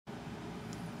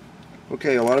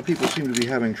Okay, a lot of people seem to be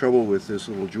having trouble with this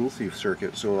little Joule Thief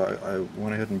circuit, so I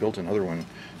went ahead and built another one.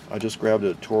 I just grabbed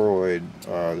a toroid.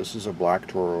 This is a black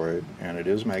toroid, and it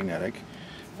is magnetic.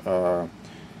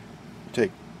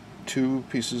 Take two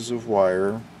pieces of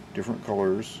wire, different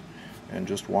colors, and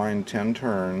just wind 10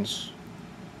 turns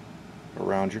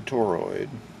around your toroid,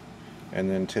 and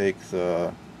then take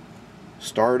the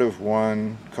start of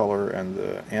one color and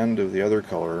the end of the other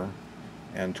color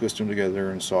and twist them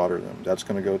together and solder them. That's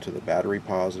going to go to the battery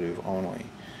positive only.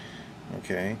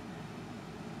 Okay?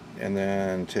 And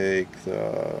then take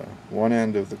the one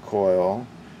end of the coil,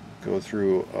 go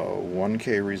through a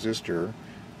 1K resistor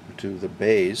to the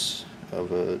base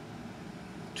of a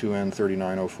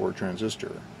 2N3904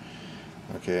 transistor.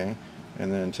 Okay?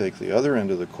 And then take the other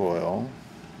end of the coil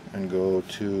and go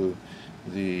to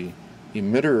the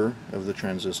emitter of the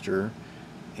transistor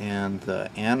and the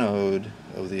anode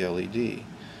of the LED,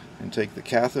 and take the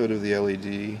cathode of the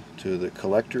LED to the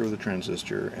collector of the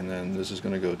transistor, and then this is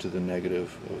going to go to the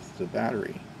negative of the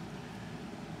battery.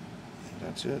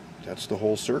 That's it. That's the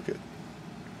whole circuit.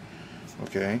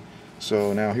 Okay,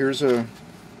 so now here's a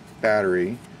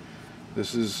battery.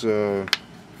 This is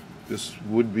this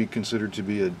would be considered to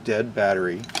be a dead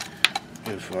battery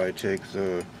if I take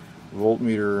the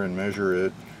voltmeter and measure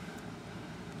it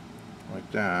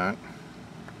like that.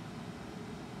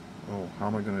 Oh, how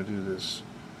am I going to do this?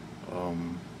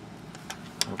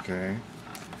 Okay,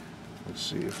 let's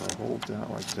see, if I hold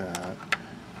that like that,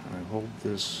 and I hold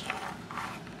this,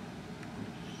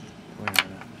 wait a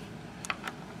minute,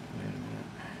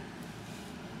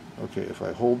 okay, if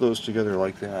I hold those together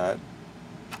like that,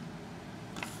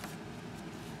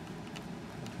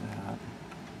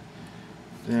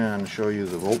 then show you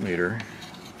the voltmeter.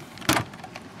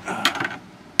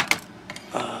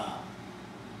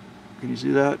 Can you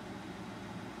see that?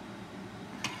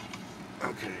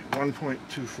 Okay,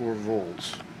 1.24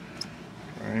 volts,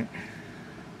 right,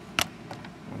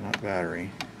 on that battery.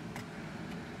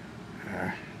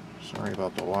 Sorry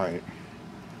about the light.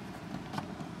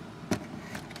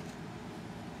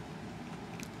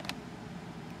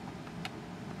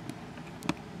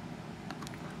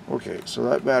 Okay, so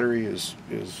that battery is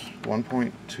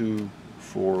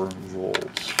 1.24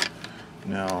 volts.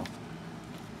 Now,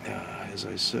 as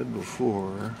I said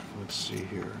before, let's see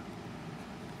here.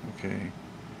 Okay,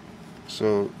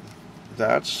 so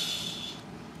that's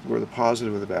where the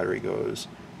positive of the battery goes.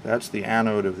 That's the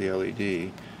anode of the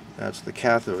LED. That's the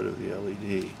cathode of the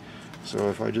LED. So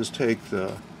if I just take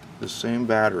the same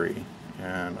battery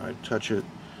and I touch it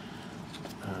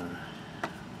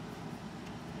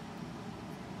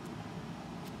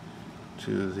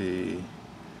to the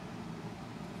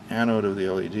anode of the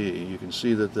LED, you can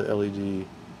see that the LED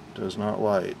does not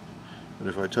light. But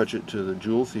if I touch it to the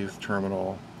Joule Thief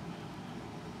terminal,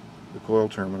 the coil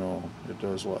terminal, it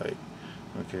does light.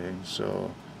 Okay, so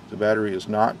the battery is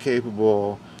not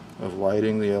capable of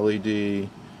lighting the LED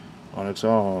on its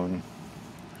own,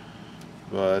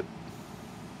 but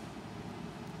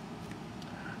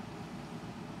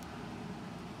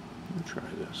let me try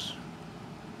this.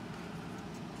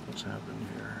 What's happened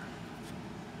here?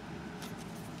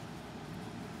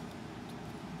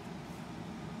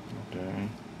 Okay.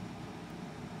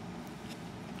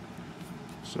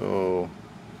 So,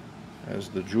 as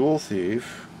the Joule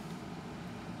Thief,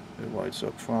 it lights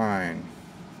up fine.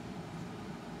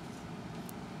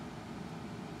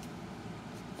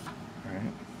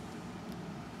 Right?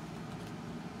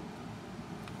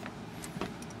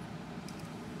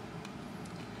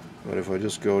 But if I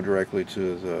just go directly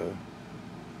to the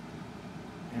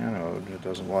anode, it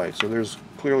doesn't light. So there's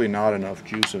clearly not enough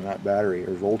juice in that battery,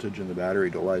 or voltage in the battery,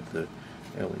 to light the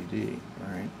LED,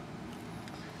 right?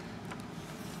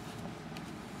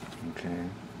 Okay,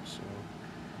 so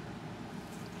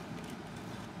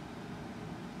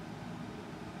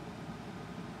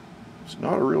it's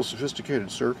not a real sophisticated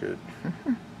circuit.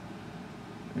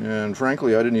 And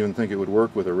frankly, I didn't even think it would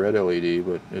work with a red LED,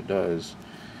 but it does.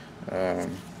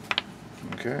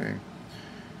 Okay.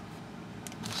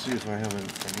 Let's see if I have an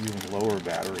even lower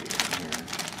battery in here.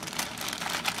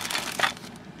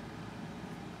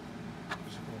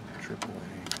 So,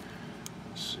 AAA.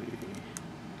 Let's see.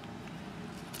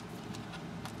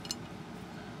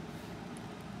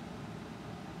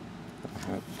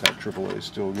 That AAA is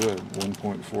still good.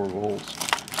 1.4 volts.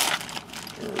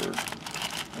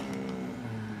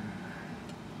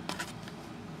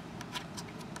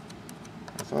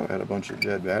 I thought I had a bunch of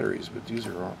dead batteries, but these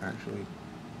are all actually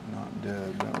not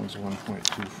dead. That one's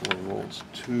 1.24 volts.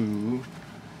 2.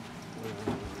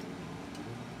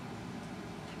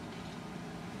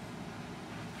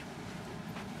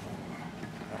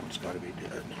 That one's got to be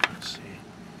dead. Let's see.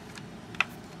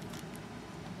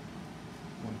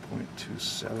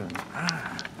 1.27.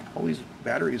 Ah, all these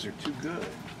batteries are too good.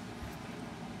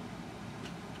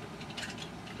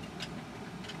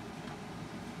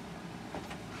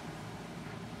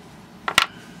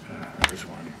 There's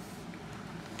one.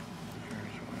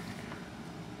 There's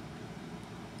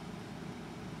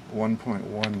one.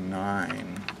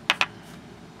 1.19.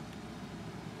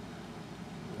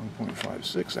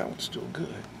 1.56. That one's still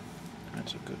good.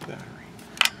 That's a good battery.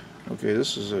 Okay,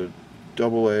 this is a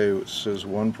AA. It says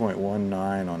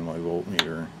 1.19 on my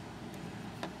voltmeter.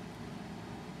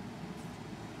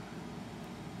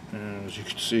 And as you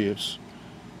can see, it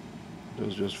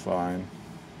does just fine.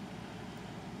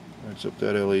 Lights up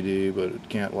that LED, but it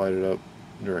can't light it up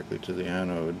directly to the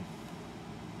anode.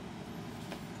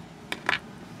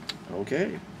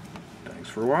 Okay, thanks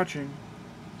for watching.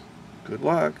 Good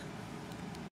luck.